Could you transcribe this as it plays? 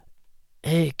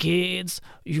Hey kids,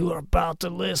 you are about to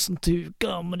listen to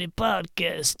comedy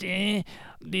podcast, eh?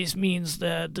 This means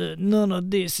that none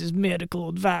of this is medical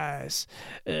advice.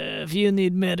 If you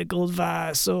need medical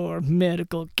advice or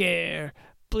medical care,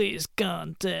 please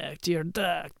contact your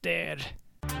doctor.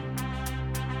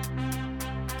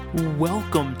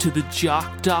 Welcome to the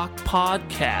Jock Doc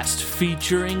podcast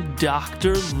featuring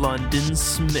Dr. London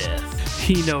Smith.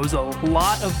 He knows a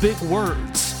lot of big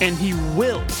words, and he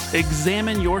will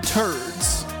examine your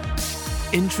turds.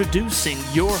 Introducing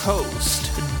your host,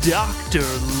 Dr.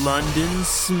 London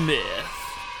Smith.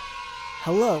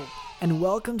 Hello, and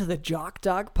welcome to the Jock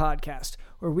Doc podcast,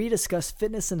 where we discuss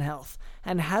fitness and health,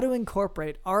 and how to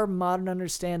incorporate our modern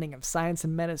understanding of science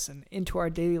and medicine into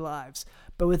our daily lives,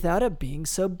 but without it being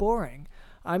so boring.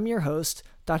 I'm your host,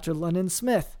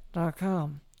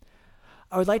 drlondonsmith.com.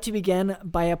 I would like to begin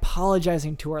by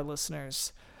apologizing to our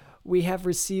listeners. We have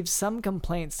received some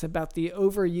complaints about the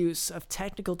overuse of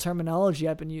technical terminology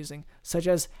I've been using, such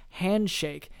as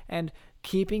handshake and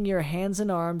keeping your hands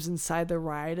and arms inside the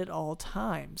ride at all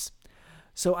times.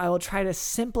 So I will try to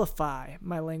simplify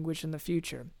my language in the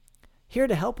future. Here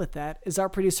to help with that is our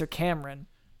producer, Cameron.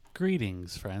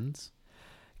 Greetings, friends.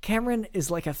 Cameron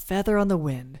is like a feather on the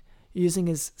wind, using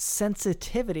his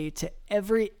sensitivity to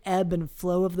every ebb and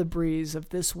flow of the breeze of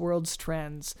this world's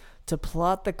trends to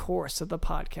plot the course of the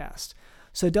podcast.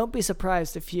 So don't be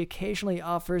surprised if he occasionally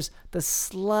offers the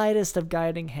slightest of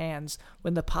guiding hands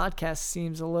when the podcast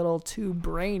seems a little too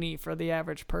brainy for the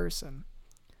average person.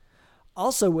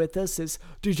 Also with us is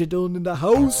DJ Dylan in the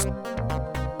house.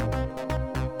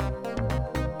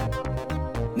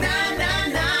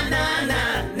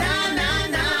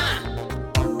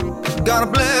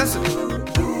 God bless it.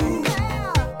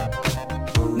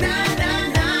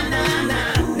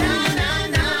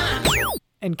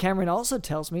 And Cameron also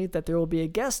tells me that there will be a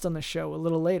guest on the show a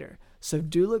little later, so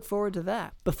do look forward to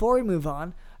that. Before we move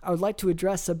on, I would like to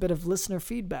address a bit of listener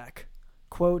feedback.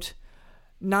 Quote,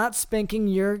 "Not spanking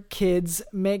your kids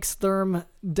makes them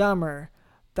dumber.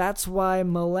 That's why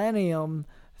millennium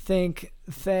think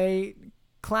they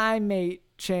climate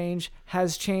change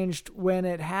has changed when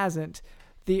it hasn't.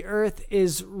 The earth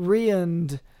is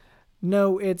round.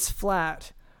 No, it's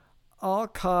flat. All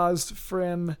caused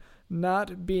from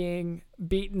not being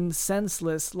beaten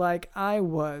senseless like I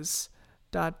was, ...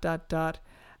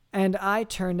 and I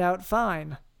turned out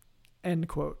fine." End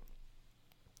quote.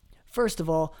 First of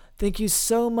all, thank you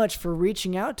so much for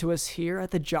reaching out to us here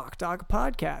at the Jock Doc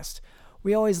podcast.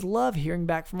 We always love hearing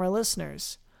back from our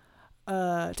listeners.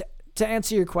 To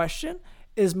answer your question,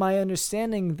 is my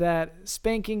understanding that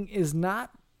spanking is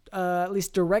not at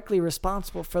least directly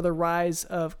responsible for the rise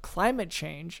of climate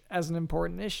change as an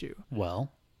important issue.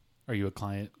 Well, are you a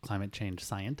climate change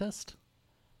scientist?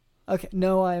 Okay,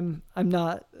 no, I'm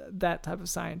not that type of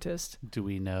scientist. Do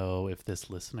we know if this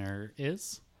listener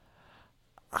is?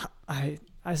 I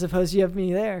suppose you have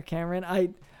me there,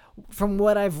 Cameron. From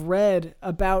what I've read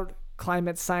about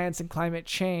climate science and climate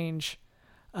change,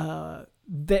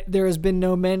 there has been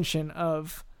no mention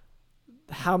of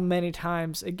how many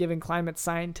times a given climate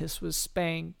scientist was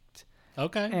spanked.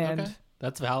 Okay.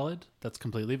 That's valid. That's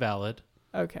completely valid.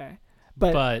 Okay.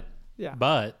 But yeah.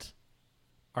 But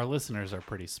our listeners are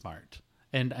pretty smart.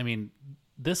 And I mean,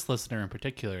 this listener in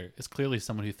particular is clearly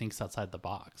someone who thinks outside the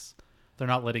box. They're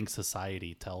not letting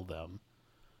society tell them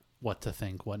what to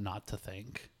think, what not to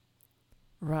think.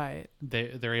 Right.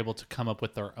 They're able to come up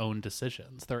with their own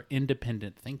decisions. They're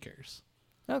independent thinkers.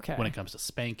 Okay. When it comes to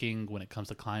spanking, when it comes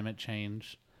to climate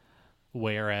change,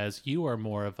 whereas you are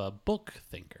more of a book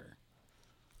thinker.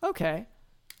 Okay.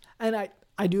 And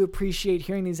I do appreciate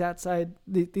hearing these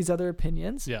other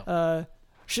opinions. Yeah.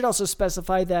 Should also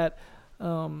specify that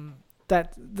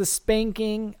that the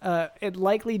spanking, it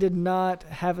likely did not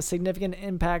have a significant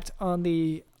impact on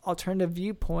the alternative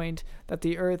viewpoint that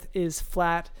the earth is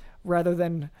flat rather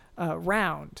than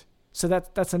round. So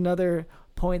that's another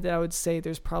point that I would say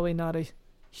there's probably not a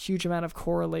huge amount of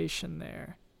correlation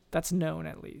there. That's known,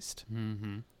 at least.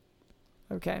 Mm-hmm.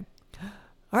 Okay.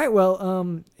 All right,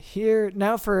 well, here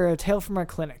now for a tale from our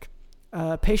clinic.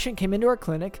 A patient came into our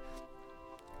clinic,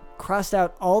 crossed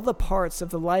out all the parts of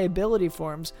the liability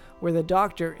forms where the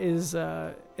doctor is,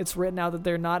 it's written out that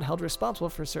they're not held responsible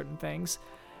for certain things,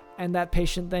 and that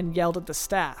patient then yelled at the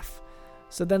staff.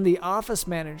 So then the office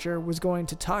manager was going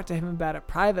to talk to him about it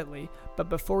privately, but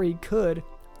before he could,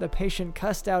 the patient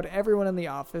cussed out everyone in the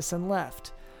office and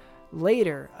left.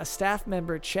 Later, a staff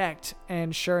member checked,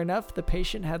 and sure enough, the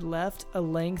patient had left a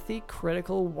lengthy,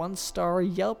 critical 1-star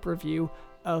Yelp review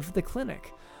of the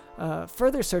clinic.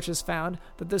 Further searches found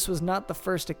that this was not the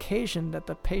first occasion that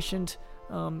the patient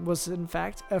was in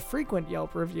fact a frequent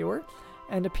Yelp reviewer,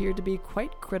 and appeared to be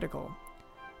quite critical.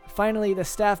 Finally, the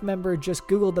staff member just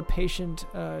Googled the patient,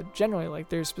 generally like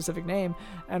their specific name,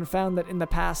 and found that in the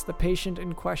past the patient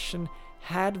in question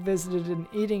had visited an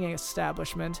eating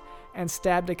establishment and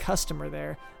stabbed a customer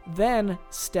there, then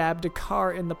stabbed a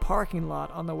car in the parking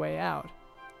lot on the way out.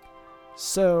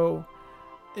 So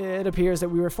it appears that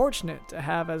we were fortunate to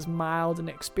have as mild an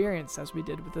experience as we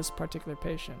did with this particular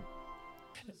patient.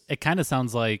 It kind of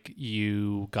sounds like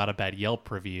you got a bad Yelp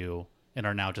review and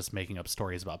are now just making up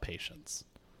stories about patients.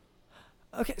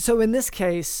 Okay, so in this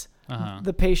case,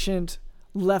 the patient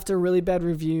left a really bad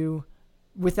review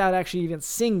without actually even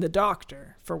seeing the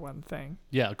doctor, for one thing.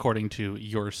 Yeah, according to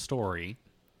your story.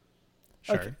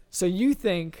 Sure. Okay, so you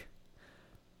think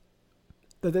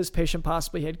that this patient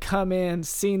possibly had come in,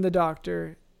 seen the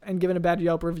doctor, and given a bad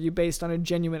Yelp review based on a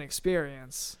genuine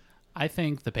experience. I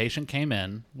think the patient came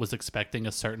in, was expecting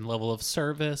a certain level of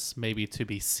service, maybe to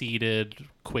be seated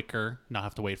quicker, not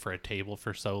have to wait for a table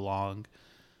for so long.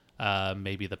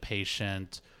 Maybe the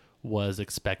patient was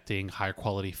expecting higher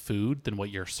quality food than what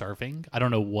you're serving. I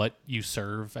don't know what you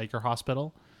serve at your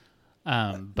hospital,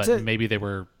 but maybe they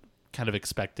were kind of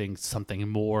expecting something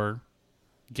more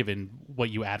given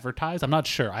what you advertise. I'm not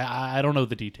sure. I don't know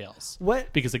the details.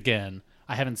 What? Because again,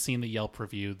 I haven't seen the Yelp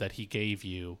review that he gave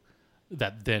you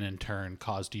that then in turn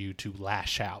caused you to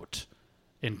lash out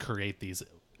and create these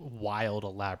wild,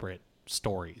 elaborate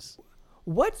stories.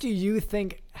 What do you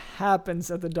think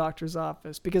happens at the doctor's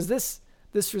office? Because this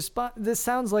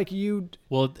sounds like you...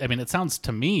 Well, I mean, it sounds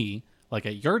to me like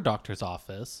at your doctor's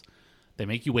office, they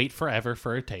make you wait forever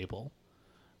for a table.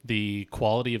 The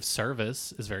quality of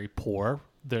service is very poor.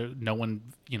 No one,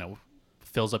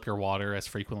 fills up your water as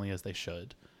frequently as they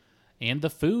should. And the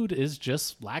food is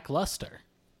just lackluster.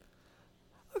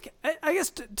 Okay, I guess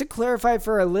to clarify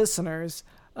for our listeners,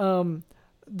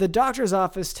 the doctor's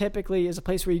office typically is a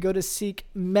place where you go to seek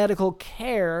medical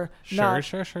care.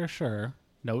 Sure.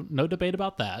 No debate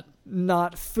about that.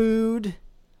 Not food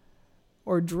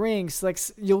or drinks. Like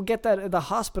you'll get that at the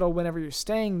hospital whenever you're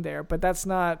staying there, but that's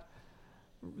not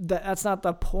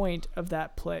the point of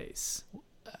that place.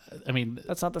 I mean,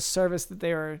 that's not the service that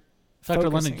they are. Dr.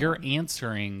 London, you're on.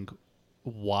 answering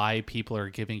why people are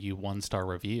giving you 1-star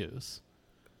reviews.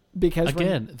 Because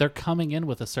again, they're coming in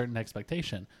with a certain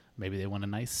expectation. Maybe they want a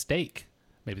nice steak.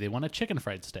 Maybe they want a chicken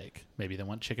fried steak. Maybe they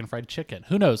want chicken fried chicken.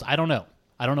 Who knows? I don't know.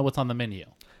 I don't know what's on the menu.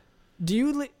 Do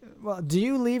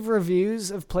you leave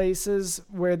reviews of places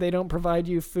where they don't provide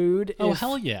you food? Oh,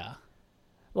 hell yeah.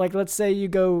 Like, let's say you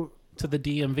go to the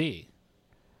DMV.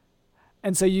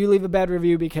 And so you leave a bad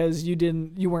review because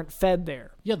you weren't fed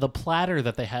there. Yeah, the platter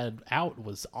that they had out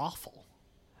was awful.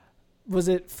 Was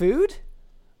it food?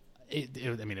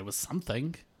 It was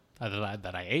something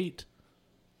that I ate.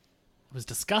 It was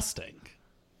disgusting.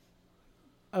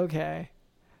 Okay.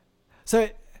 So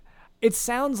it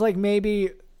sounds like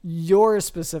maybe your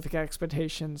specific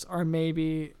expectations are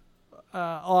maybe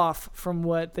off from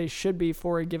what they should be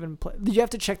for a given place. You have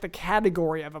to check the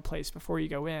category of a place before you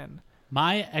go in.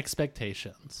 My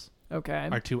expectations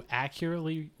are to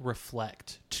accurately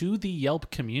reflect to the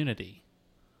Yelp community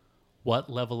what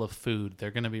level of food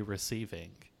they're going to be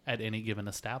receiving at any given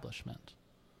establishment.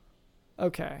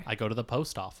 Okay. I go to the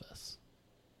post office.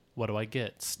 What do I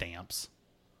get? Stamps.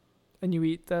 And you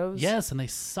eat those? Yes, and they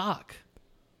suck.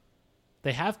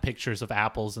 They have pictures of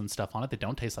apples and stuff on it. They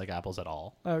don't taste like apples at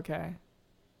all. Okay.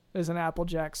 There's an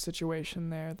Applejack situation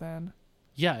there then.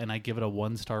 Yeah, and I give it a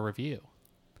 1-star review.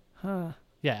 Huh.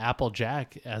 Yeah,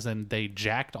 Applejack, as in they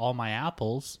jacked all my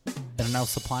apples and are now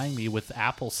supplying me with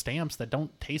apple stamps that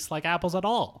don't taste like apples at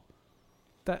all.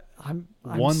 That I'm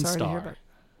 1 sorry star.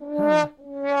 To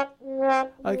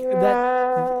hear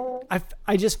about. Okay,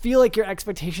 I just feel like your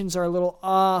expectations are a little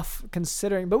off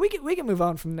considering, but we can move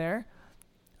on from there.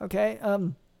 Okay.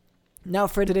 Now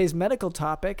for today's medical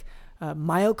topic,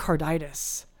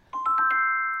 myocarditis.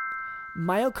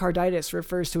 Myocarditis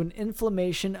refers to an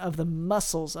inflammation of the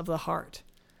muscles of the heart.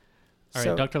 All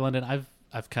right, Dr. London,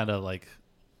 I've kind of like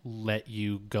let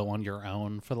you go on your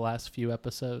own for the last few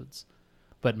episodes,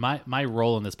 but my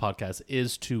role in this podcast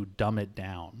is to dumb it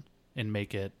down and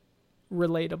make it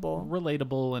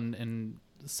relatable and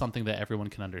something that everyone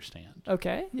can understand.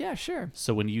 Okay, yeah, sure.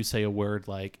 So when you say a word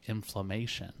like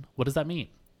inflammation, what does that mean?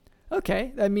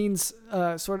 Okay, that means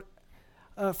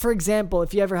for example,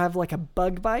 if you ever have like a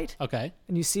bug bite, okay,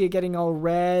 and you see it getting all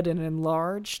red and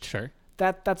enlarged, sure,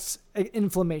 that's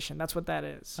inflammation. That's what that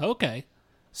is. Okay.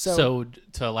 So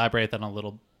to elaborate that a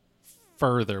little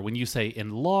further, when you say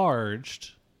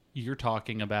enlarged, you're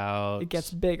talking about it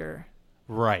gets bigger,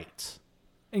 right?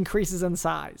 Increases in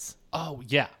size. Oh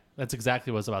yeah, that's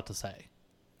exactly what I was about to say.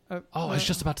 Oh, I was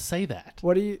just about to say that.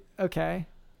 What do you? Okay.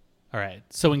 All right.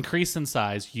 So increase in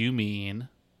size, you mean?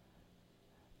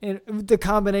 And the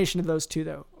combination of those two,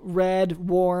 though, red,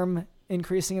 warm,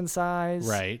 increasing in size,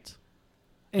 Right.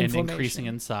 And inflammation. increasing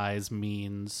in size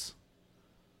means?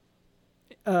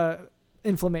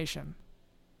 Inflammation.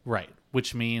 Right.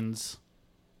 Which means?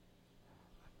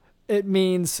 It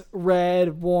means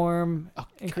red, warm,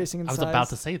 Okay. increasing in I was size. about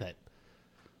to say that.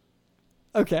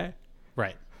 Okay.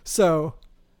 Right. So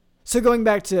going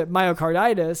back to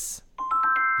myocarditis,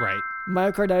 Right.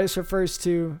 myocarditis refers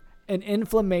to an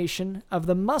inflammation of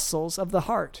the muscles of the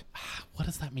heart. What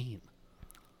does that mean?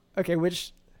 Okay,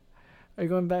 which are you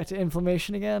going back to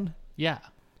inflammation again? Yeah.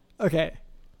 Okay.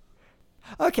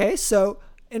 Okay, so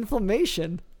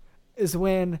inflammation is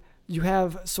when you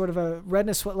have sort of a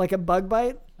redness, like a bug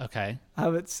bite, Okay.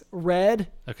 how it's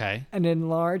red Okay. and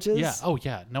enlarges. Yeah. Oh,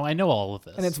 yeah. No, I know all of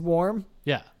this. And it's warm.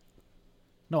 Yeah.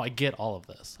 No, I get all of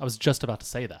this. I was just about to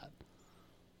say that.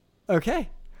 Okay.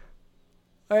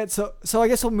 All right, so I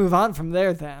guess we'll move on from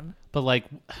there then. But like,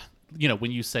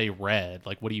 when you say red,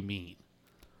 like, what do you mean?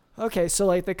 Okay, so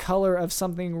like the color of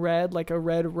something red, like a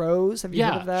red rose. Have you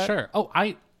heard of Yeah, that? sure. Oh,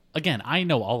 I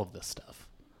know all of this stuff.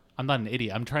 I'm not an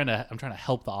idiot. I'm trying to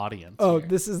help the audience. Oh,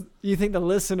 here. you think the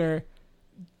listener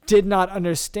did not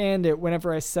understand it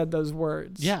whenever I said those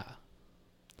words. Yeah.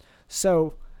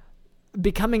 So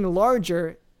becoming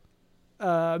larger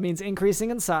means increasing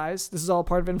in size. This is all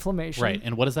part of inflammation. Right.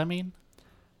 And what does that mean?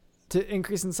 To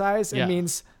increase in size, Yeah. it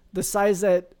means the size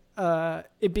that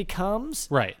it becomes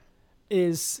Right.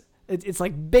 is it's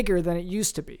like bigger than it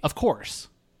used to be. Of course.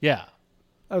 Yeah.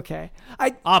 Okay.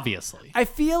 Obviously. I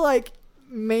feel like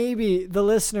maybe the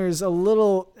listeners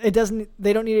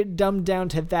they don't need it dumbed down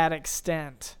to that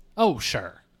extent. Oh,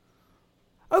 sure.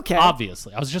 Okay.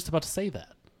 Obviously. I was just about to say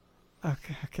that.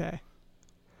 Okay.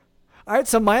 All right,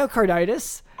 so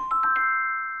myocarditis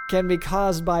can be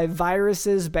caused by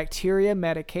viruses, bacteria,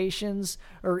 medications,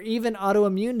 or even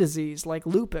autoimmune disease like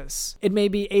lupus. It may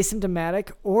be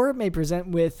asymptomatic or it may present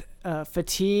with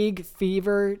fatigue,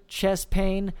 fever, chest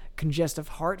pain, congestive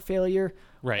heart failure.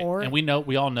 Right. Or, And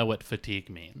we all know what fatigue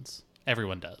means.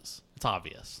 Everyone does. It's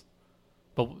obvious.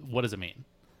 But what does it mean?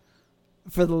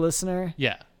 for the listener,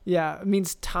 Yeah. it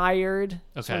means tired,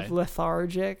 sort Okay. of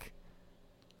lethargic.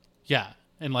 Yeah.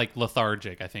 And like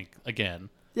lethargic, I think, again.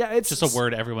 Yeah, it's Just a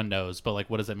word everyone knows, but like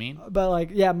what does it mean? But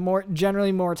like,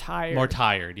 generally more tired. More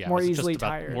tired, yeah. More I was just easily about-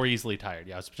 tired. More easily tired.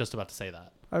 Yeah, I was just about to say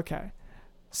that. Okay.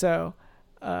 So,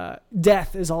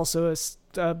 death is also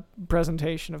a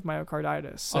presentation of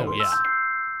myocarditis. So Oh, yeah.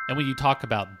 And when you talk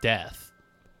about death,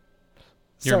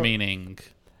 you're meaning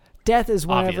death is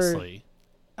whenever obviously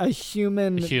a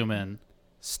human a human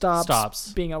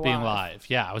stops being alive.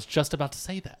 Yeah, I was just about to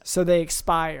say that. So they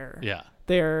expire. Yeah.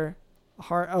 They're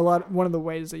one of the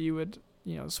ways that you would,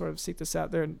 sort of seek this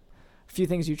out. There are a few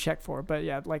things you check for, but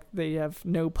yeah, like they have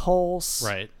no pulse.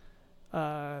 Right.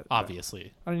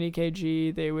 Obviously. On an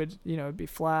EKG, they would, it'd be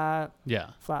flat,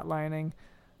 Yeah. flatlining.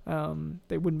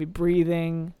 They wouldn't be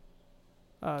breathing.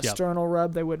 Yep. Sternal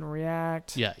rub, they wouldn't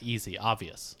react. Yeah, easy,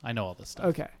 obvious. I know all this stuff.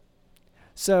 Okay.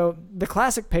 So the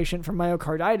classic patient for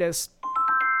myocarditis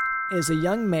is a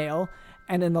young male,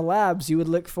 and in the labs you would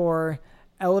look for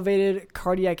elevated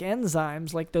cardiac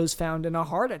enzymes like those found in a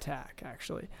heart attack,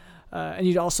 actually. And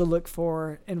you'd also look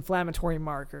for inflammatory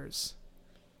markers.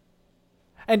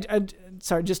 And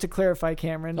sorry, just to clarify,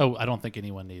 Cameron. Oh, I don't think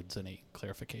anyone needs any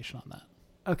clarification on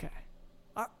that.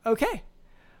 Okay. Okay.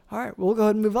 All right, we'll go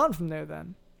ahead and move on from there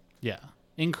then. Yeah.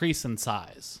 Increase in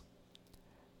size.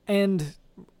 And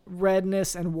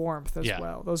redness and warmth as Yeah.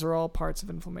 well. Those are all parts of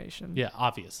inflammation. Yeah,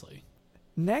 obviously.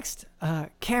 Next,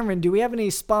 Cameron, do we have any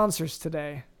sponsors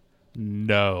today?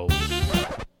 No.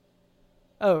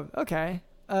 Oh, okay.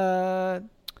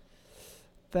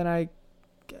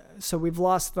 So we've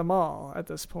lost them all at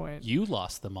this point. You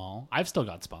lost them all. I've still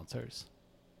got sponsors.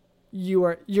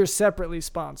 You're separately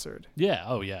sponsored. Yeah.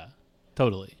 Oh, yeah.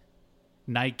 Totally.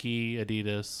 Nike,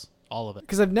 Adidas, all of it.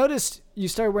 Because I've noticed you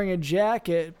started wearing a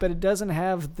jacket, but it doesn't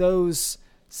have those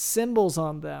symbols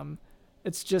on them.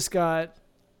 It's just got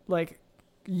like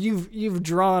you've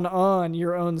drawn on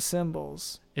your own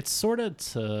symbols, It's sort of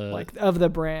to like of the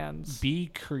brands.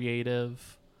 be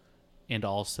creative and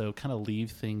also kind of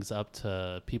leave things up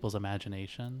to people's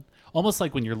imagination. Almost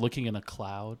like when you're looking in a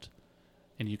cloud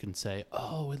and you can say,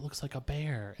 oh, it looks like a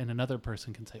bear. And another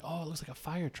person can say, oh, it looks like a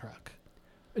fire truck.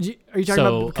 Are you talking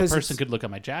So about because a person could look at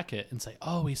my jacket and say,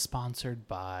 oh, he's sponsored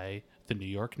by the New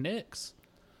York Knicks.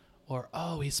 Or,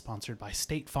 oh, he's sponsored by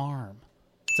State Farm.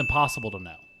 It's impossible to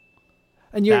know.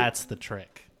 and you're That's the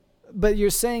trick. but you're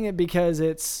saying it because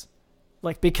it's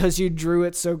like because you drew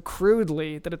it so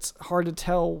crudely that it's hard to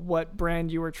tell what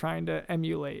brand you were trying to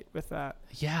emulate with that.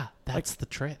 Yeah, that's the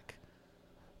trick.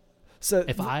 So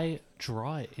If I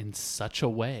draw it in such a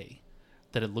way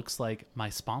that it looks like my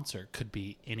sponsor could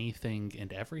be anything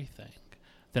and everything,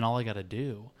 then all I got to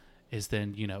do is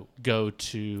then, go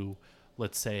to,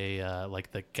 let's say,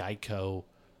 like the Geico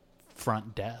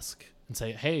front desk and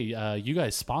say, hey, you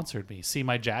guys sponsored me. See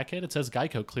my jacket? It says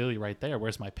Geico clearly right there.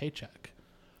 Where's my paycheck?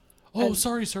 Oh,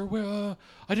 sorry, sir.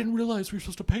 I didn't realize we were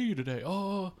supposed to pay you today.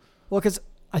 Oh, well, because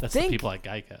I that's the think people at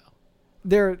Geico.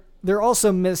 they're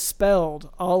also misspelled,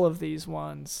 all of these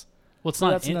ones. Well, it's So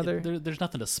not. that's another- There's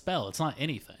nothing to spell. It's not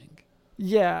anything.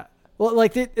 Yeah. Well,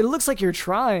 like it looks like you're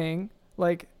trying.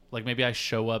 Like Like maybe I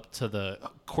show up to the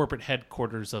corporate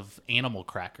headquarters of Animal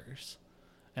Crackers,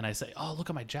 and I say, "Oh, look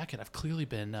at my jacket. I've clearly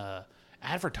been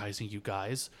advertising you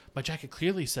guys. My jacket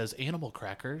clearly says Animal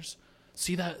Crackers.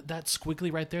 See that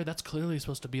squiggly right there? That's clearly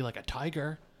supposed to be like a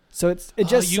tiger. so it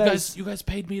just you says guys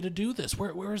paid me to do this.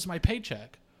 Where is my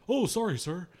paycheck? Oh, sorry,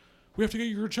 sir. We have to get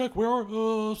your check. Where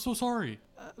are? So sorry.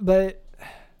 but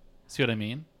See what I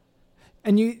mean?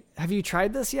 and have you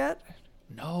tried this yet?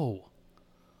 No.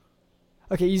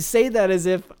 Okay, you say that as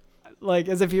if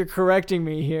you're correcting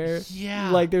me here. Yeah.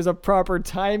 Like there's a proper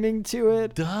timing to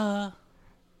it. Duh.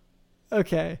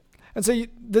 Okay. And so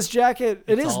this jacket,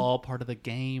 It's is all part of the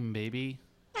game, baby.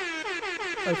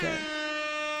 okay.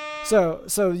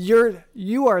 So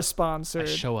you are I sponsored.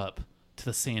 show up to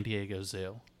the San Diego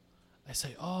Zoo. I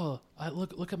say, "Oh,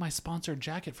 look at my sponsored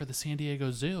jacket for the San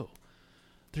Diego Zoo.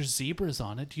 There's zebras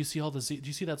on it. Do you see do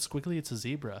you see that squiggly? It's a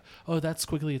zebra. Oh, that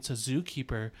squiggly, it's a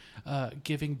zookeeper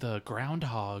giving the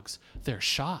groundhogs their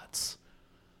shots.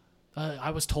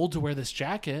 I was told to wear this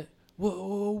jacket.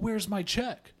 Where's my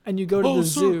check? And you go to the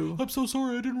zoo. I'm so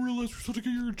sorry. I didn't realize we were supposed to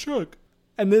get your check.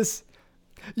 And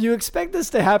you expect this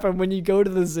to happen when you go to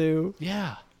the zoo,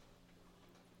 Yeah.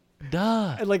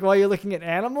 Duh. and like while you're looking at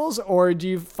animals, or do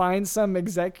you find some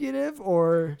executive,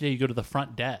 or Yeah, you go to the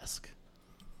front desk.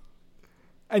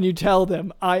 and you tell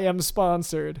them, I am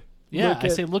sponsored. Yeah, I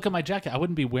say, look at my jacket. I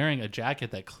wouldn't be wearing a jacket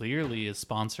that clearly is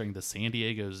sponsoring the San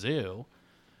Diego Zoo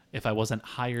if I wasn't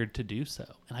hired to do so.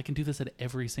 And I can do this at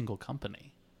every single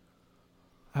company.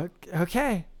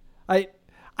 Okay.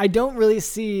 I don't really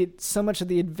see so much of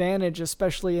the advantage,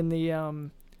 especially in the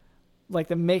like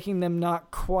the making them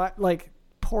not quite like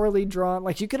poorly drawn.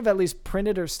 Like you could have at least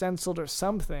printed or stenciled or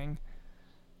something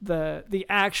the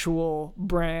actual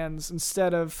brands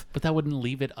instead of. But that wouldn't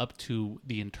leave it up to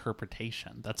the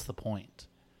interpretation. That's the point.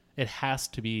 It has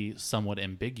to be somewhat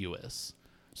ambiguous.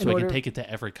 So I can take it to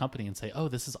every company and say, oh,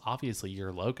 this is obviously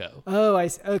your logo. Oh,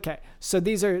 okay. So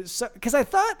these are because I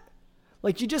thought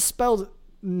like you just spelled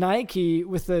Nike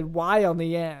with the Y on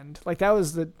the end. Like that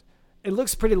was it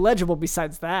looks pretty legible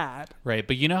besides that. Right.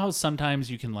 But you know how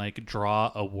sometimes you can like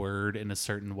draw a word in a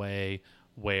certain way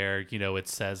where, it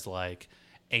says like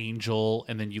angel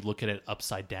and then you look at it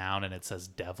upside down and it says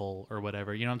devil or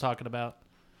whatever. You know what I'm talking about?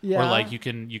 Yeah. Or like you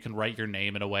can write your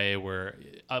name in a way where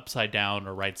upside down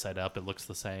or right side up it looks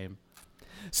the same.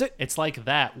 So It's like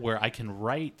that where I can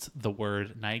write the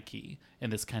word Nike in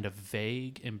this kind of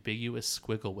vague, ambiguous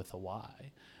squiggle with a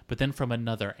Y. But then from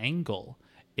another angle,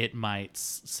 it might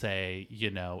say,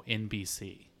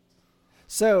 NBC.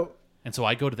 So And so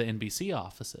I go to the NBC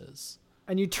offices.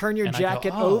 and you turn your And I go,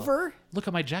 jacket "Oh, over? Look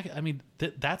at my jacket. I mean,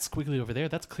 that squiggly over there,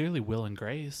 that's clearly Will and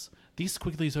Grace. These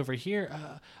squigglies over here,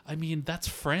 that's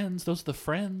Friends. Those are the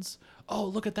Friends. Oh,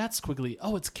 look at that squiggly.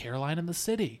 Oh, it's Caroline in the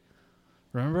City.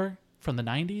 Remember? From the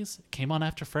 90s? It came on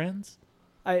after Friends.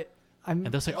 I'm And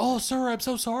they'll say, oh, sir, I'm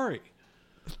so sorry.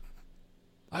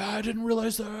 I didn't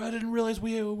realize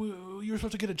we were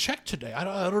supposed to get a check today. I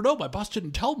don't know. My boss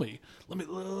didn't tell me.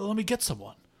 Let me get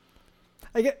someone.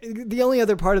 I get the only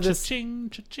other part of this Cha-ching,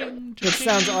 cha-ching, that cha-ching.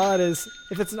 sounds odd is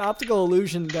if it's an optical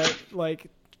illusion that like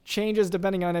changes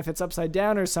depending on if it's upside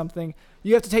down or something,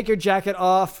 you have to take your jacket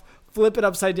off, flip it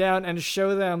upside down, and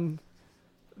show them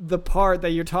the part that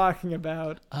you're talking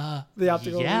about. The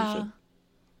optical illusion.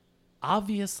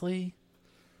 Obviously.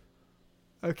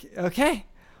 Okay.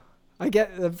 I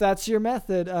get if that's your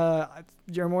method.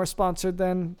 You're more sponsored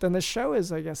than this show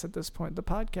is, I guess, at this point, the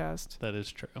podcast. That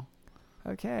is true.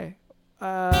 Okay.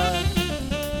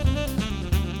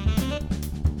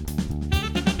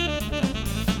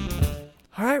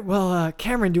 All right. Well,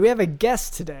 Cameron, do we have a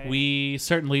guest today? We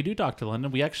certainly do, Dr.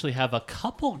 London. We actually have a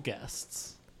couple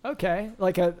guests. Okay.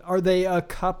 Are they a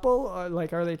couple? Or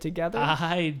are they together?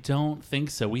 I don't think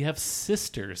so. We have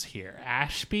sisters here,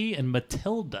 Ashby and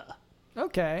Matilda.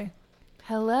 Okay.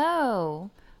 Hello.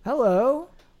 Hello.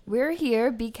 We're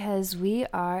here because we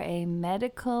are a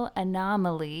medical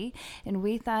anomaly, and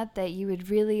we thought that you would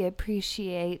really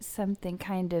appreciate something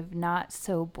kind of not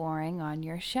so boring on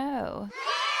your show.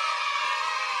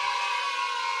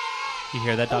 You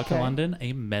hear that, Dr. Okay. London?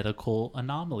 A medical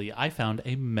anomaly. I found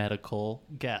a medical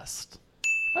guest.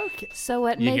 Okay. So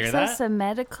what You hear makes us that? a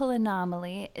medical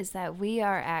anomaly is that we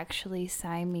are actually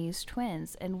Siamese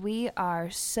twins, and we are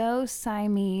so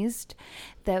Siamesed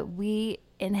that we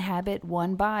inhabit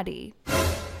one body.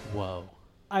 Whoa.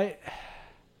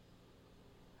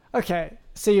 Okay.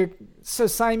 So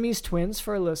Siamese twins,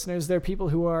 for our listeners, they're people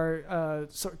who are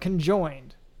sort of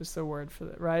conjoined is the word for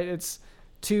that, right? It's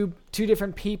two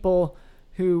different people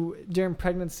who during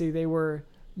pregnancy they were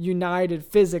united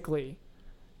physically.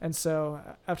 And so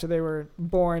after they were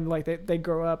born, like they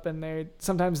grow up and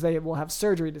sometimes they will have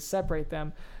surgery to separate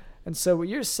them. And so what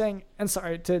you're saying, and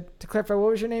sorry, to clarify,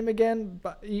 what was your name again?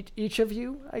 Each of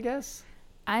you, I guess?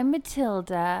 I'm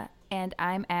Matilda, and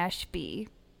I'm Ashby.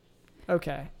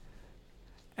 Okay.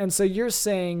 And so you're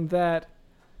saying that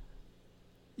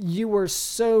you were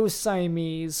so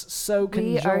Siamese, so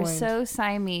conjoined. We are so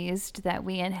Siamesed that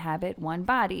we inhabit one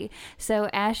body. So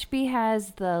Ashby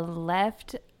has the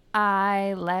left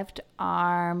eye, left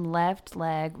arm, left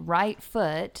leg, right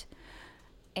foot,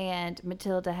 and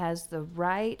Matilda has the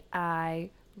right eye,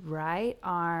 right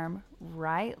arm,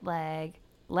 right leg,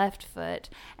 left foot,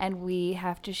 and we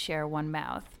have to share one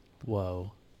mouth.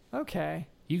 Whoa. Okay.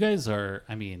 You guys are,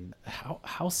 I mean,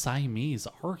 how Siamese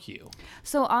are you?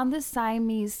 So on the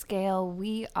Siamese scale,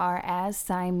 we are as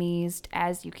Siamesed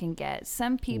as you can get.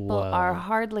 Some people Whoa. are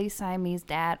hardly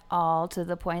Siamesed at all, to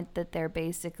the point that they're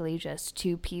basically just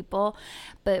two people.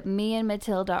 But me and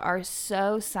Matilda are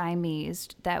so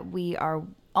Siamesed that we are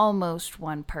almost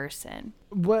one person.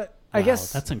 What I Wow,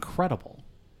 guess that's incredible.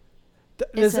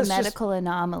 It's a medical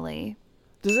anomaly.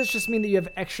 Does this just mean that you have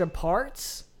extra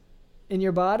parts in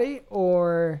your body,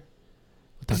 or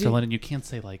Dr. London, you can't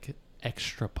say like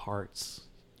extra parts.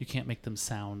 You can't make them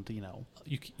sound,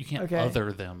 you can't Okay.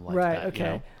 other them like right? that. Okay. You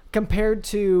know? Compared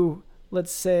to,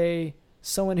 let's say,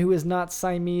 someone who is not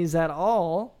Siamese at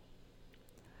all,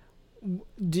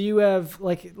 do you have,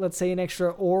 like, let's say, an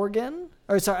extra organ,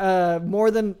 or sorry, more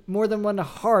than one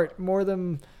heart, more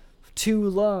than 2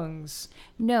 lungs?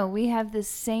 No, we have the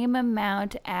same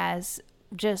amount as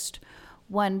just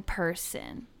one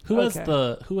person. Who has Okay.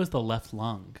 the left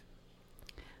lung?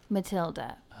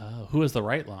 Matilda. Oh, who has the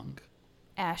right lung?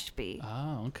 Ashby.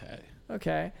 Oh, okay.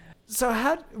 Okay. So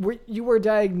how you were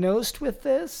diagnosed with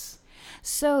this?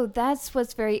 So that's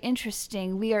what's very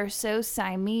interesting. We are so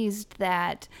Siamesed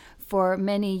that for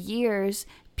many years,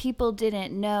 people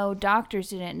didn't know, doctors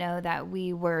didn't know that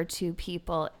we were two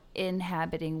people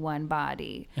inhabiting one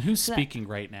body. And who's So- speaking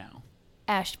right now?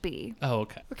 Ashby. Oh,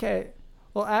 okay. Okay.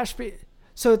 Well, Ashby,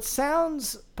 so it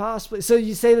sounds possibly, so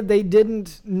you say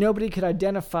that nobody could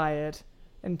identify it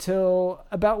until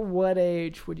about what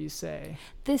age would you say?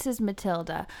 This is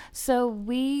Matilda. So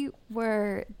we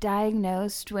were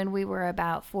diagnosed when we were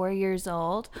about 4 years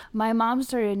old. My mom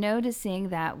started noticing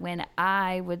that when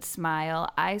I would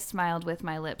smile, I smiled with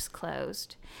my lips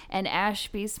closed, and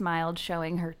Ashby smiled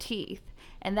showing her teeth.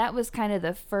 And that was kind of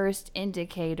the first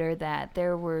indicator that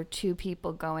there were two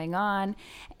people going on.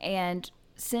 And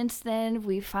since then,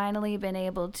 we've finally been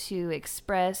able to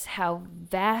express how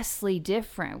vastly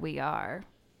different we are.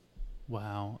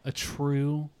 Wow. A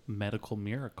true medical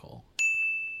miracle.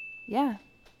 Yeah.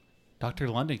 Dr.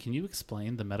 London, can you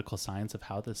explain the medical science of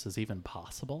how this is even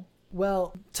possible?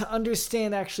 Well, to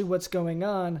understand actually what's going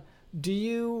on,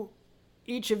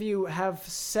 each of you have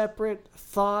separate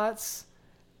thoughts,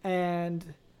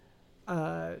 and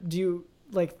do you,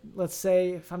 like, let's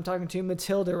say if I'm talking to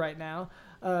Matilda right now,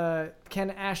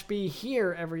 can Ashby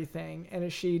hear everything, and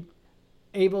is she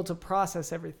able to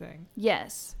process everything?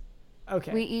 Yes.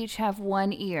 Okay. We each have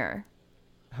one ear.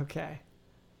 Okay.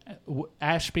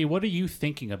 Ashby, what are you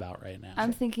thinking about right now?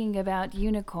 I'm thinking about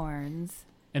unicorns.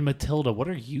 And Matilda, what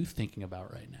are you thinking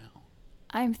about right now?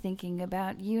 I'm thinking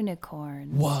about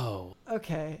unicorns. Whoa.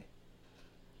 Okay.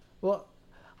 Well,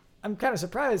 I'm kind of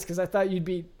surprised because I thought you'd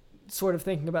be sort of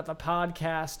thinking about the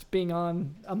podcast being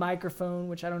on a microphone,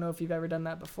 which I don't know if you've ever done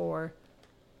that before.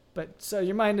 But so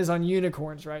your mind is on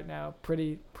unicorns right now,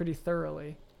 pretty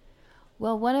thoroughly.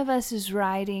 Well, one of us is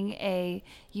writing a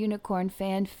unicorn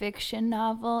fan fiction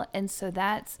novel, and so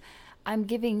I'm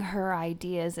giving her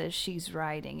ideas as she's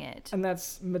writing it. And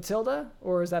that's Matilda,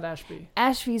 or is that Ashby?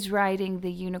 Ashby's writing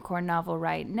the unicorn novel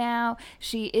right now.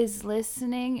 She is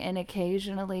listening, and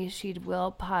occasionally she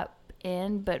will pop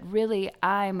in, but really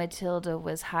Matilda,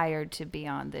 was hired to be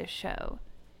on this show.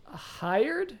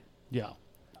 Hired? Yeah.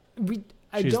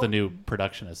 She's the don't. new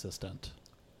production assistant.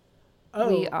 Oh,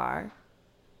 We are.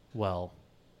 Well,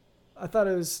 I thought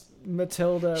it was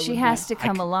Matilda. She would has be- to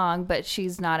come along, but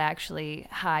she's not actually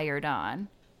hired on.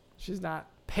 She's not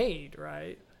paid,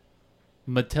 right?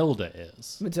 Matilda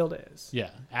is. Matilda is. Yeah,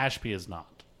 Ashby is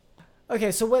not.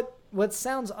 Okay, so what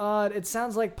sounds odd? It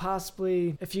sounds like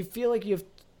possibly if you feel like you have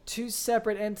two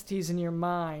separate entities in your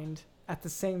mind at the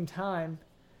same time,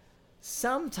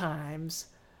 sometimes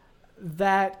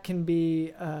that can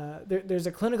be there's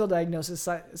a clinical diagnosis,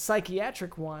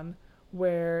 psychiatric one,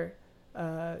 where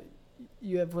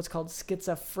you have what's called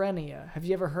schizophrenia. Have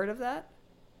you ever heard of that,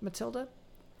 Matilda?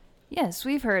 Yes,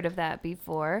 we've heard of that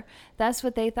before. That's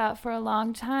what they thought for a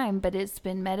long time, but it's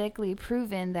been medically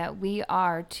proven that we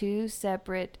are two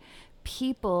separate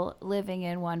people living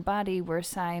in one body. We're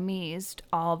Siamese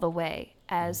all the way,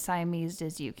 as Siamese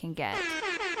as you can get.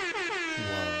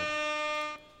 Whoa.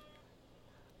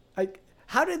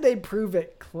 How did they prove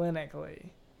it clinically?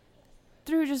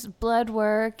 Through just blood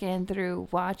work and through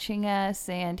watching us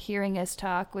and hearing us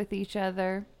talk with each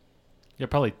other. Yeah,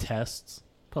 probably tests.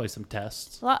 Probably some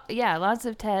tests. Yeah, lots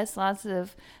of tests, lots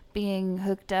of being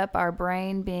hooked up, our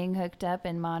brain being hooked up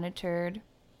and monitored.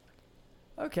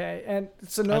 Okay, and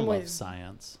so I normally, love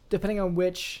science. depending on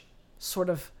which sort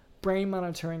of brain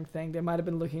monitoring thing, they might have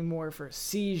been looking more for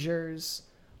seizures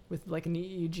with like an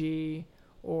EEG,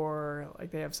 or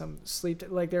like they have some sleep.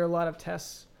 Like there are a lot of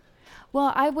tests.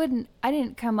 Well, I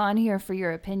didn't come on here for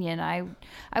your opinion.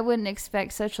 I wouldn't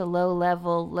expect such a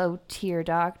low-level, low-tier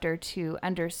doctor to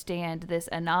understand this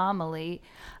anomaly.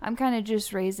 I'm kind of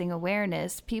just raising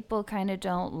awareness. People kind of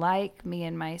don't like me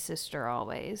and my sister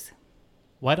always.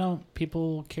 Why don't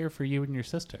people care for you and your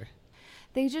sister?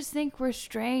 They just think we're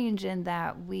strange and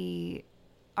that we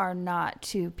are not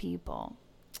two people.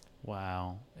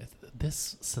 Wow.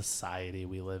 This society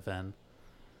we live in,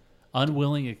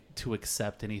 unwilling to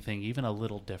accept anything even a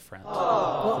little different.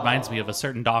 Reminds me of a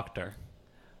certain doctor.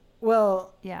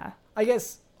 Well, Yeah. I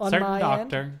guess on Certain my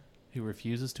doctor end, who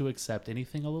refuses to accept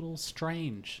anything a little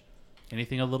strange,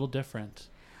 anything a little different.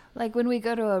 Like when we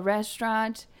go to a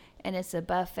restaurant and it's a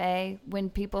buffet, when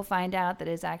people find out that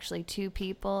it's actually two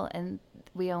people and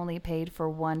we only paid for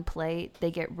one plate,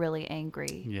 they get really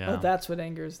angry. Yeah. oh, that's what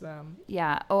angers them.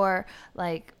 Yeah. Or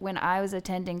like when I was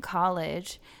attending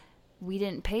college, we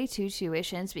didn't pay two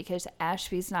tuitions because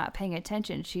Ashby's not paying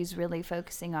attention. She's really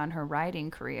focusing on her writing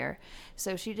career.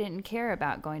 So she didn't care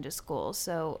about going to school.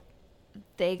 So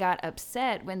they got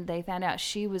upset when they found out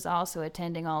she was also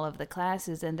attending all of the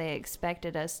classes and they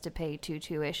expected us to pay two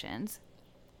tuitions.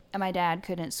 And my dad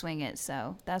couldn't swing it,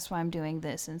 so that's why I'm doing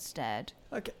this instead.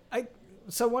 Okay,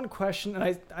 so one question,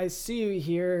 and I see you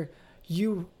here.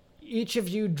 Each of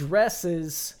you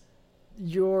dresses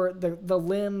the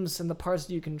limbs and the parts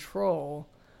that you control,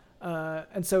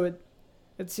 and so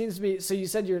it seems to be. So you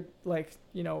said you're like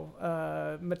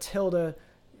Matilda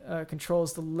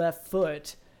controls the left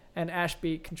foot, and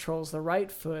Ashby controls the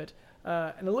right foot,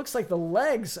 and it looks like the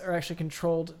legs are actually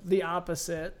controlled the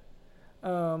opposite,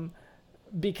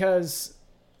 because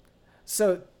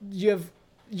so you have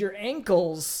your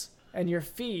ankles and your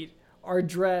feet are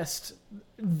dressed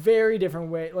very different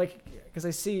way. Like, because I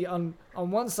see on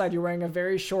one side you're wearing a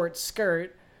very short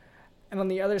skirt, and on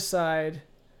the other side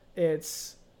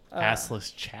it's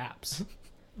Assless chaps.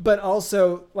 but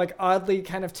also like oddly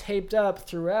kind of taped up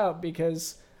throughout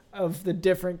because of the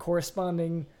different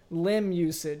corresponding limb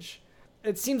usage.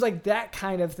 It seems like that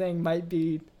kind of thing might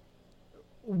be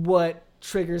what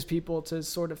triggers people to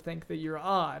sort of think that you're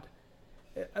odd.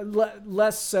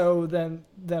 Less so than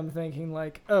them thinking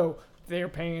like, oh, they're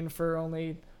paying for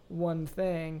only one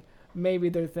thing. Maybe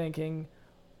they're thinking,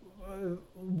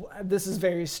 this is a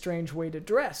very strange way to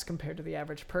dress compared to the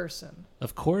average person.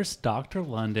 Of course, Dr.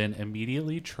 London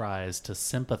immediately tries to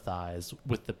sympathize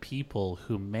with the people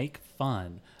who make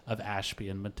fun of Ashby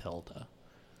and Matilda.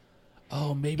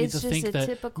 Oh, maybe It's to just think a that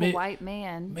typical white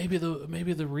man. maybe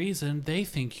the reason they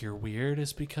think you're weird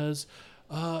is because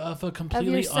of a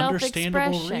completely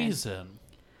understandable self-expression. reason.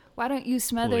 Why don't you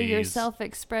smother your Please.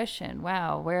 self-expression?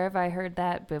 Wow, where have I heard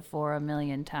that before a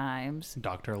million times?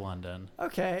 Dr. London.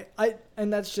 Okay,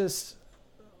 and that's just,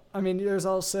 I mean, there's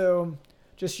also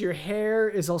just your hair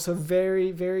is also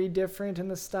very, very different in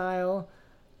the style.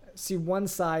 See, one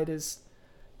side is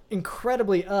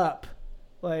incredibly up,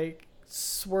 like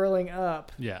swirling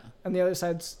up, Yeah. and the other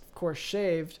side's of course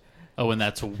shaved. Oh, and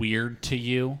that's weird to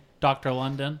you, Dr.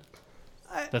 London?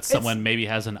 That It's- someone maybe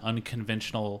has an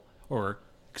unconventional, or,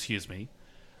 excuse me,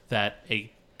 that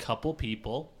a couple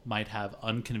people might have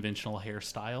unconventional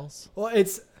hairstyles. Well,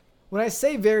 it's when I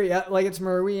say very like it's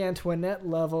Marie Antoinette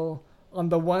level on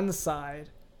the one side,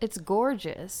 It's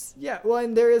gorgeous. Yeah, well,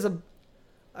 and there is a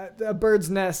bird's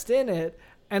nest in it,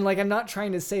 and like I'm not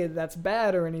trying to say that that's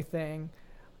bad or anything.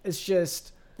 It's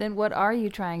just Then what are you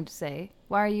trying to say?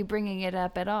 Why are you bringing it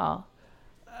up at all?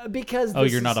 because Oh,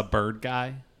 this you're is- not a bird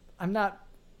guy? I'm not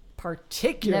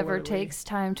particularly. Never takes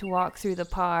time to walk through the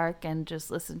park and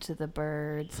just listen to the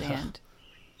birds. And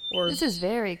or this is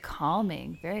very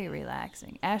calming, very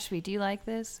relaxing. Ashby, do you like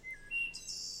this?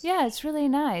 Yeah, it's really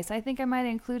nice. I think I might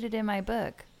include it in my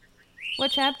book.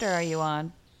 What chapter are you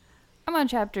on? I'm on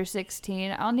chapter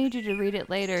 16. I'll need you to read it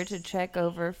later to check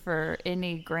over for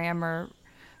any grammar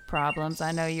problems.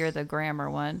 I know you're the grammar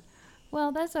one.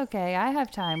 Well, that's okay. I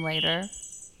have time later.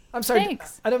 I'm sorry.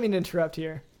 Thanks. I don't mean to interrupt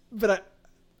here, but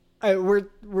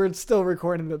we're still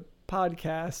recording the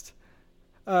podcast.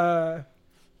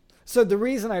 So the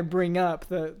reason I bring up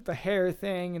the hair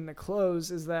thing and the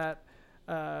clothes is that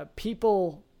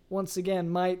people once again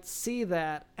might see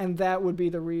that, and that would be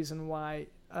the reason why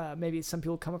maybe some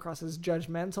people come across as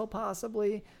judgmental,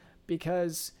 possibly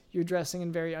because you're dressing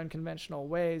in very unconventional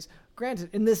ways. Granted,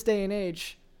 in this day and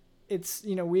age, it's,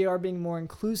 we are being more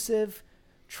inclusive,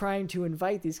 trying to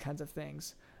invite these kinds of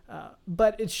things,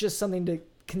 but it's just something to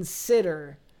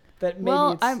consider that maybe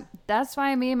Well, it's that's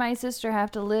why me and my sister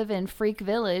have to live in Freak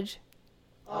Village.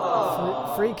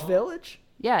 Freak Village.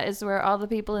 Yeah, it's where all the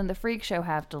people in the freak show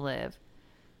have to live.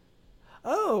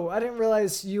 Oh, I didn't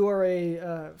realize you are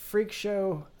a freak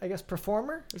show, I guess,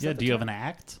 performer? Is Yeah, that the do you have term? an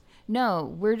act?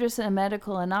 No, we're just a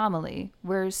medical anomaly.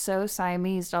 We're so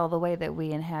Siamese all the way that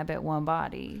we inhabit one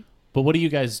body. But what do you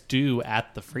guys do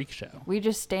at the freak show? We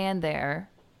just stand there.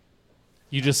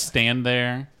 You just stand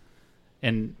there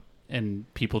and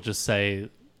people just say,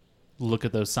 look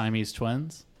at those Siamese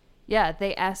twins? Yeah,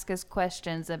 they ask us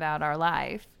questions about our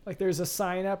life. Like there's a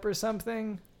sign up or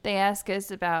something? They ask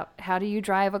us about how do you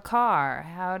drive a car?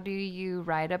 How do you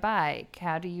ride a bike?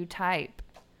 How do you type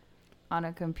on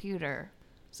a computer?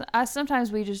 So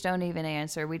sometimes we just don't even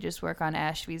answer. We just work on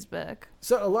Ashby's book.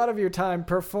 So a lot of your time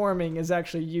performing is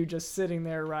actually you just sitting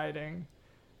there writing.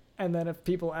 And then if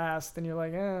people ask, then you're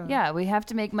like, Yeah, we have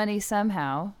to make money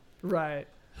somehow. Right.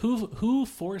 Who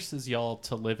forces y'all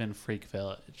to live in Freak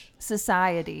Village?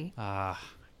 Society.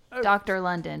 Dr.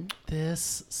 London.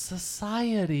 This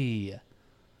society.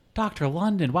 Dr.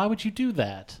 London, why would you do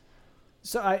that?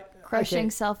 So Crushing okay.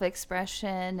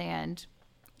 self-expression and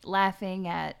laughing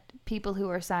at people who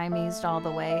are Siamesed all the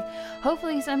way.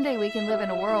 Hopefully someday we can live in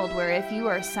a world where if you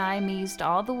are Siamesed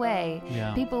all the way,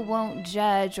 Yeah. people won't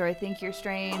judge or think you're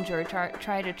strange or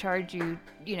try to charge you,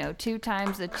 2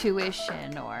 times the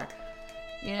tuition or,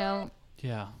 Yeah.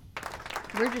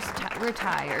 we're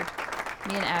tired.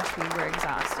 Me and Ashby, we're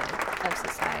exhausted of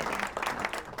society.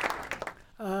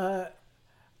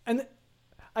 And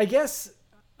I guess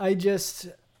I just,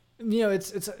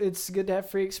 it's good to have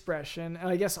free expression. And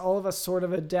I guess all of us sort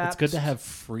of adapt. It's good to have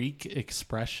freak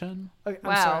expression. Okay, I'm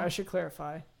Wow. sorry, I should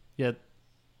clarify. Yeah.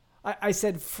 I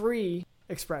said free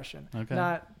expression, Okay.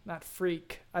 not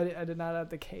freak. I did not add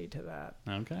the K to that.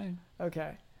 Okay.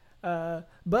 Okay.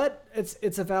 But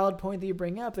it's a valid point that you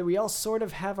bring up that we all sort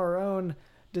of have our own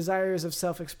desires of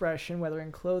self-expression, whether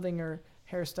in clothing or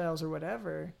hairstyles or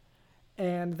whatever.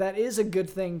 And that is a good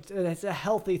thing. It's a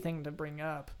healthy thing to bring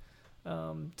up,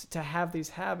 to have these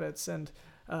habits. And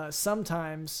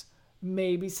sometimes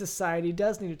maybe society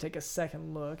does need to take a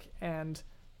second look and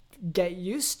get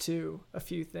used to a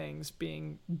few things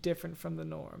being different from the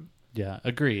norm. Yeah,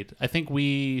 agreed. I think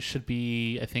we should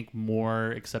be,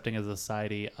 more accepting as a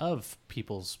society of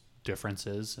people's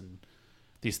differences and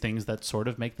these things that sort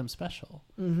of make them special.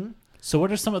 Mm-hmm. So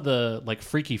what are some of the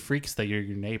freaky freaks that are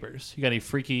your neighbors? You got any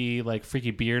freaky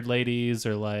beard ladies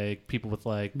or people with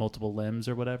multiple limbs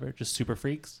or whatever? Just super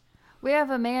freaks? We have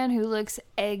a man who looks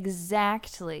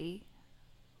exactly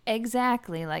like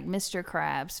Mr.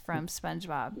 Krabs from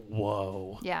SpongeBob.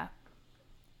 Whoa. Yeah.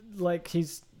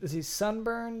 Is he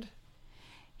sunburned?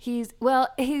 He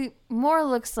more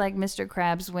looks like Mr.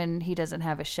 Krabs when he doesn't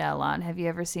have a shell on. Have you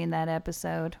ever seen that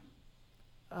episode?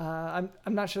 I'm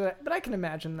not sure, but I can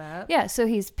imagine that. Yeah, so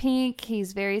he's pink,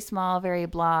 he's very small, very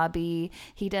blobby.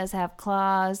 He does have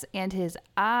claws, and his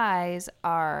eyes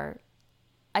are,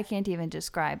 I can't even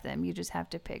describe them. You just have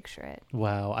to picture it.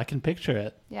 Wow, I can picture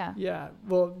it. Yeah. Yeah.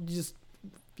 Well,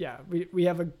 we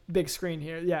have a big screen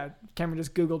here. Yeah, Cameron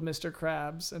just Googled Mr.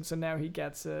 Krabs, and so now he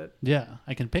gets it. Yeah,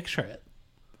 I can picture it.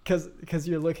 Because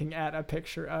you're looking at a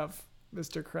picture of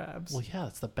Mr. Krabs. Well, yeah,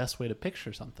 it's the best way to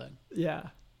picture something. Yeah.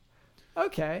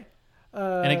 Okay.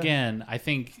 And again, I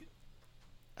think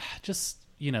just,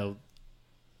 there's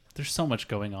so much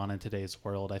going on in today's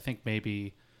world. I think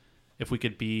maybe if we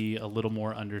could be a little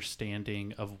more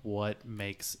understanding of what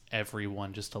makes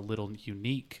everyone just a little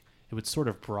unique, it would sort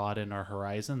of broaden our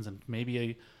horizons and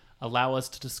maybe allow us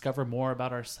to discover more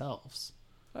about ourselves.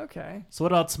 Okay. So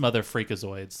what about some other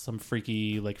freakazoids? Some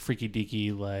freaky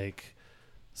deaky, like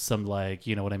some like,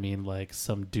 you know what I mean? Like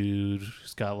some dude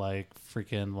who's got like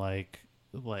freaking like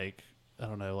I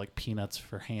don't know, like peanuts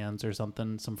for hands or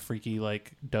something. Some freaky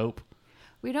like dope.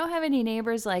 We don't have any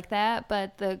neighbors like that,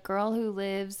 but the girl who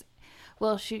lives,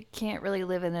 well, she can't really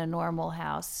live in a normal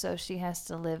house, so she has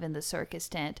to live in the circus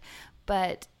tent.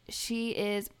 But she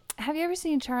is... Have you ever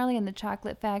seen Charlie and the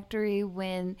Chocolate Factory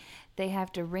when they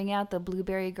have to wring out the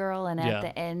blueberry girl and at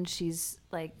the end she's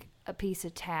like a piece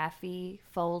of taffy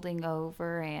folding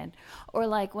over, and or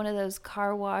like one of those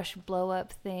car wash blow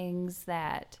up things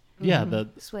that the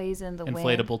sways in the wind.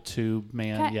 inflatable tube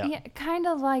man. Yeah, kind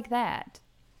of like that.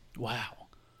 Wow.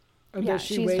 And Yeah, does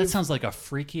she she's- wave? That sounds like a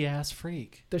freaky ass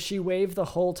freak. Does she wave the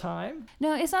whole time?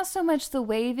 No, it's not so much the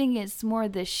waving, it's more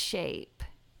the shape.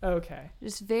 Okay.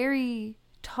 Just very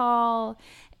tall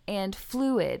and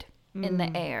fluid in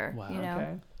the air. Wow. You know?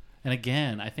 Okay. And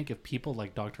again, I think if people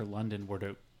like Dr. London were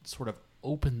to sort of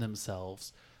open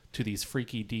themselves to these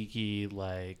freaky deaky,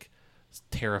 like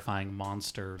terrifying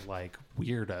monster like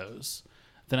weirdos,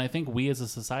 then I think we as a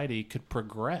society could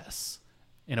progress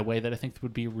in a way that I think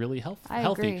would be really healthy. I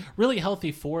agree. Really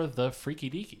healthy for the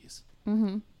freaky deakies.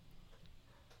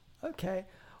 Okay.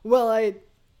 Well,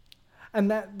 and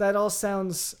that all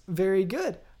sounds very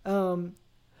good.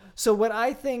 So what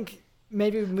I think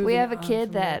maybe moving We have a on kid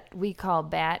from that we call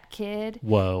Bat Kid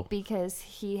Whoa. because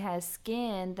he has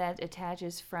skin that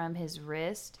attaches from his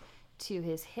wrist to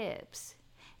his hips.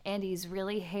 And he's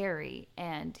really hairy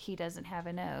and he doesn't have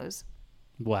a nose.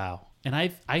 Wow. And I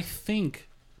think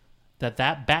that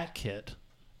Bat Kid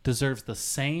deserves the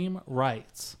same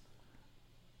rights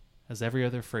as every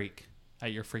other freak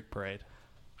at your freak parade.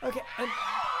 Okay.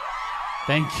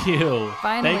 Thank you.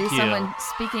 Finally, Thank you. someone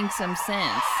speaking some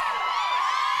sense.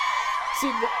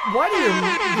 See, why do your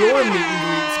meet and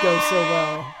greets go so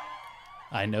well?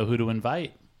 I know who to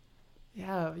invite.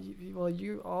 Yeah, well,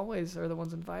 you always are the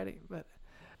ones inviting, but...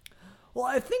 Well,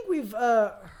 I think we've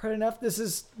heard enough. This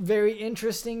is very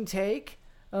interesting take.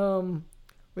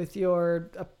 With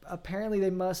your... apparently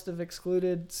they must have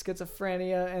excluded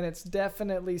schizophrenia, and it's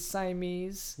definitely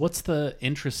Siamese. What's the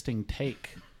interesting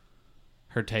take?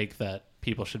 Her take that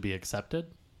people should be accepted?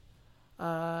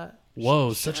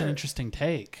 Whoa, such an interesting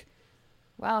take.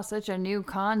 Wow, such a new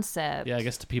concept. Yeah, I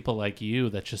guess to people like you,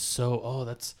 that's just so,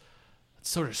 that's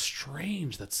sort of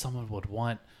strange that someone would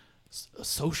want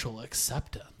social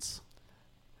acceptance.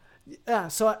 Yeah,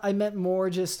 so I meant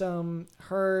more just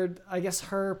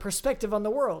her perspective on the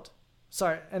world.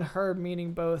 Sorry, and her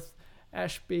meaning both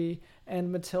Ashby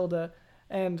and Matilda.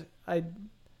 And I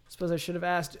suppose I should have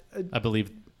asked. I believe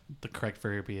the correct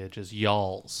verbiage is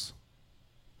y'alls.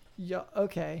 Yeah,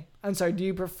 okay. I'm sorry. Do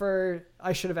you prefer?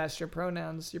 I should have asked your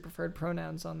pronouns. Your preferred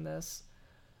pronouns on this.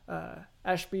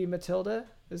 Ashby, Matilda.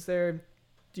 Do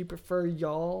you prefer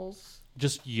y'all's?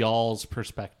 Just y'all's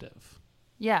perspective.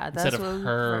 Yeah, that's Instead of what we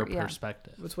her prefer, yeah.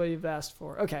 perspective. That's what you've asked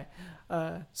for. Okay.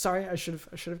 Sorry, I should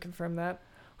have confirmed that.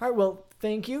 All right. Well,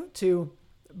 thank you to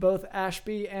both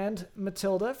Ashby and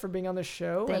Matilda for being on the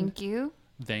show. Thank you.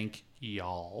 Thank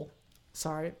y'all.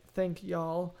 Sorry, thank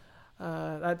y'all.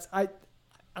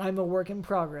 I'm a work in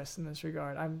progress in this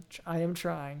regard. I am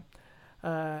trying.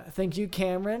 Thank you,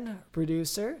 Cameron,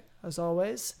 producer, as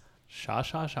always. Sha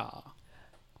sha sha.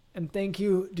 And thank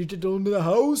you, Digital in the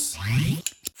House.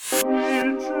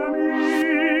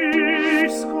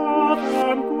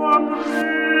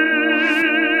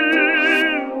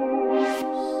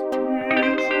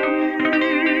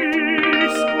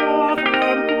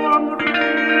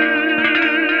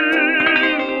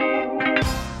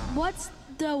 What's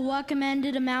the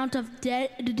recommended amount of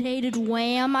dedicated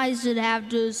RAM I should have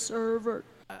to a server?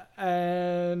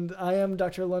 And I am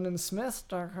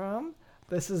drlondonsmith.com.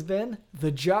 This has been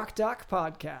the Jock Doc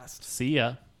Podcast. See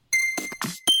ya.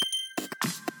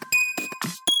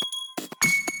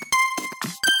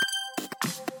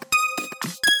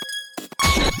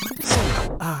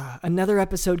 Another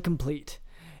episode complete.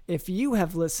 If you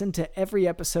have listened to every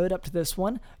episode up to this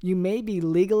one, you may be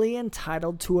legally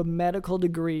entitled to a medical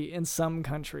degree in some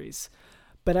countries.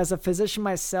 But as a physician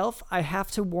myself, I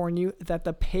have to warn you that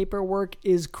the paperwork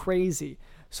is crazy.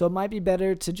 So it might be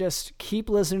better to just keep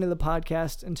listening to the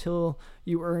podcast until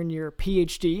you earn your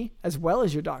PhD as well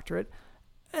as your doctorate,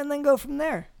 and then go from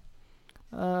there.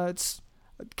 It's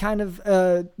kind of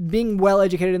being well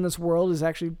educated in this world is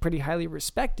actually pretty highly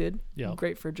respected. Yeah.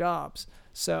 Great for jobs.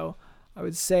 So I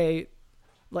would say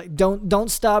Like,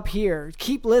 don't stop here.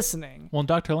 Keep listening. Well,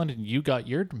 Dr. London, you got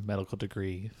your medical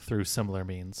degree through similar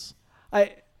means.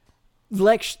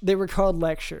 They were called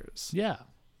lectures. Yeah.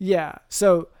 Yeah.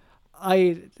 So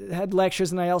I had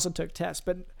lectures and I also took tests,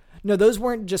 but no, those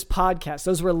weren't just podcasts.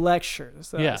 Those were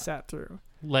lectures that I sat through.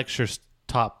 Lectures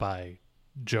taught by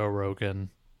Joe Rogan,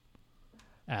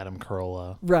 Adam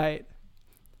Carolla. Right.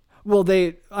 Well,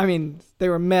 they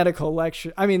were medical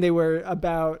lectures. I mean, they were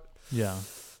about,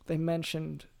 they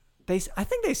mentioned, I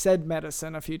think they said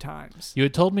medicine a few times. You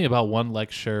had told me about one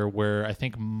lecture where I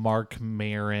think Mark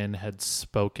Maron had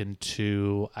spoken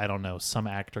to, I don't know, some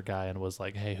actor guy and was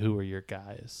like, hey, who are your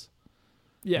guys?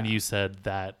 Yeah. And you said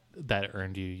that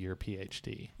earned you your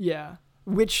PhD. Yeah.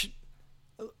 Which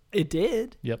it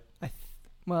did. Yep.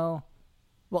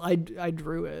 I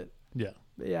drew it. Yeah.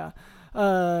 Yeah.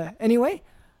 Anyway,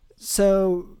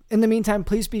 so in the meantime,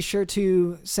 please be sure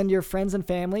to send your friends and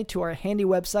family to our handy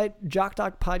website,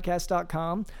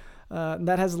 jockdocpodcast.com.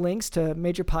 That has links to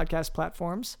major podcast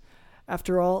platforms.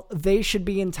 After all, they should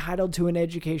be entitled to an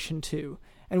education too.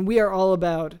 And we are all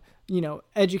about,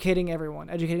 educating everyone,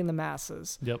 educating the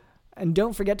masses. Yep. And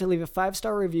don't forget to leave a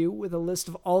 5-star review with a list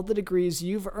of all the degrees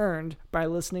you've earned by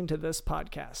listening to this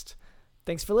podcast.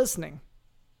 Thanks for listening.